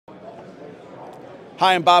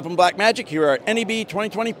Hi, I'm Bob from Blackmagic here at NAB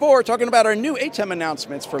 2024 talking about our new ATEM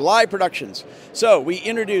announcements for live productions. So we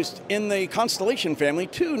introduced in the Constellation family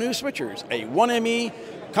 2 new switchers, a 1ME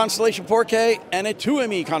Constellation 4K and a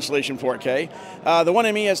 2ME Constellation 4K. The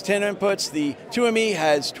 1ME has 10 inputs, the 2ME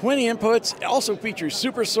has 20 inputs. It also features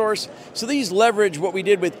Super Source, so these leverage what we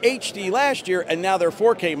did with HD last year, and now they're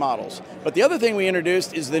 4K models. But the other thing we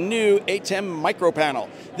introduced is the new ATEM micro panel.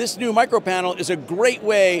 This new micro panel is a great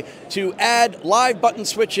way to add live button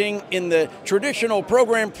switching in the traditional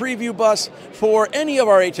program preview bus for any of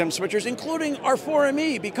our ATEM switchers, including our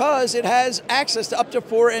 4ME, because it has access to up to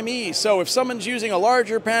 4ME. So if someone's using a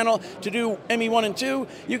larger panel to do ME1 and 2,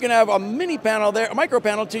 you can have a mini panel there, a micro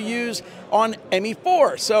panel to use on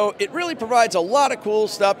ME4. So it really provides a lot of cool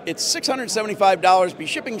stuff. It's $675, be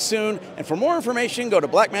shipping soon, and for more information, go to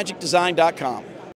blackmagicdesign.com.